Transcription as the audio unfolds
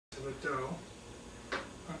the Dell,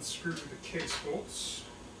 unscrew the case bolts.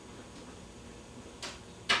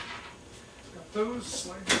 Got those,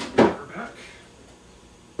 slide the cover back.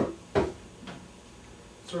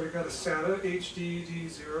 So we've got a SATA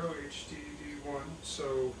HDD0, HDD1,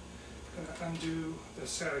 so I'm going to undo the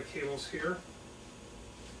SATA cables here.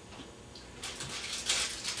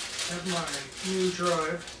 I have my new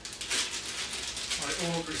drive, my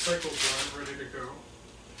old recycled drive, ready to go.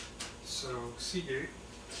 So Seagate,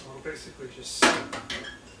 so I'll basically just sit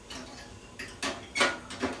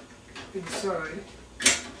inside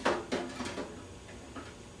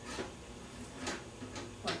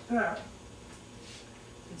like that.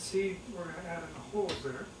 You can see we're going to add in the holes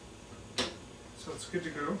there, so it's good to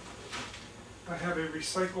go. I have a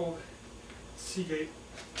recycled Seagate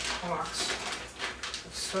box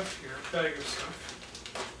of stuff here, bag of stuff.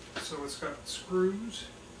 So it's got screws,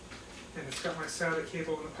 and it's got my SATA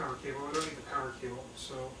cable and the power cable. I don't need the power cable,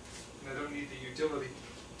 so, and I don't need the utility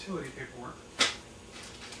paperwork.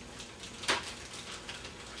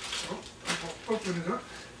 So I'll open it up.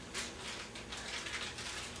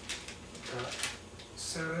 Got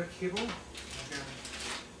SATA cable, again,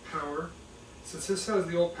 power. Since this has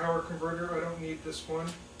the old power converter, I don't need this one.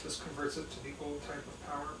 This converts it to the old type of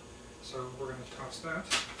power, so we're going to toss that.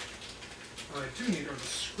 What I do need are the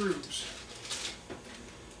screws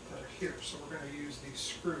that are here, so we're going to use these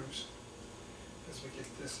screws as we get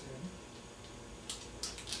this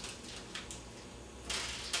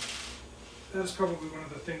in. That's probably one of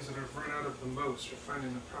the things that I've run out of the most, are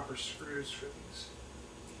finding the proper screws for these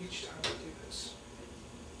each time I do this.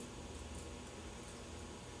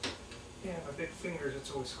 Yeah, my big fingers,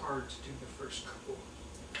 it's always hard to do the first couple.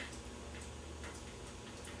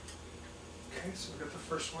 Okay, so we've got the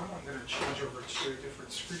first one. I'm going to change over to a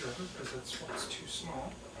different screwdriver because that's one's too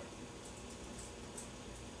small.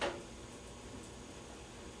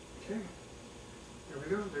 Okay, there we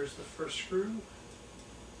go. There's the first screw.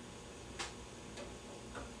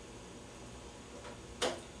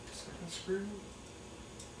 Second screw.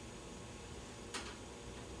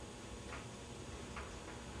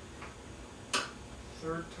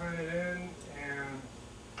 Third, tying it in, and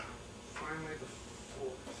finally the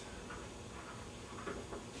fourth.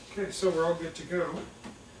 Okay, so we're all good to go.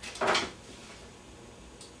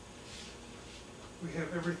 We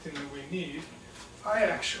have everything that we need. I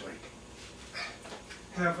actually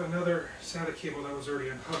have another SATA cable that was already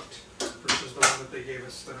unhooked versus the one that they gave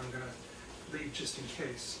us that I'm going to leave just in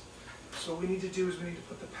case. So what we need to do is we need to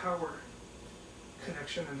put the power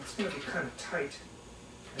connection, and it's going to be kind of tight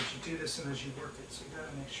as you do this and as you work it, so you got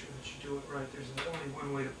to make sure that you do it right. There's only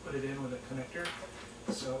one way to put it in with a connector.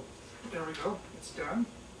 So there we go, it's done.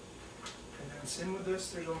 And then it's in with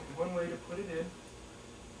this. There's only one way to put it in,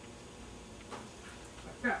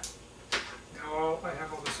 like that. Now I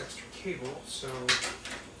have all this extra cable, so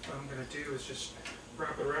what I'm going to do is just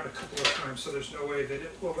wrap it around a couple of times so there's no way that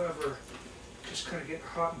it will ever just kind of get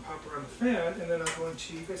hot and pop around the fan. And then I'm going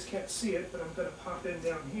to, you guys can't see it, but I'm going to pop in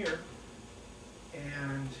down here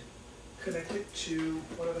and connect it to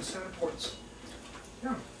one of the SATA ports.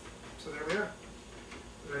 Yeah, so there we are.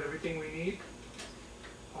 We got everything we need,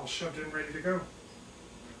 all shoved in, ready to go.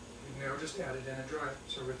 We've now just added in a drive,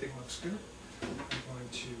 so everything looks good. I'm going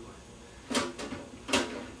to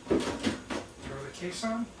throw the case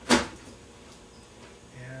on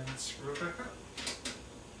and screw it back up.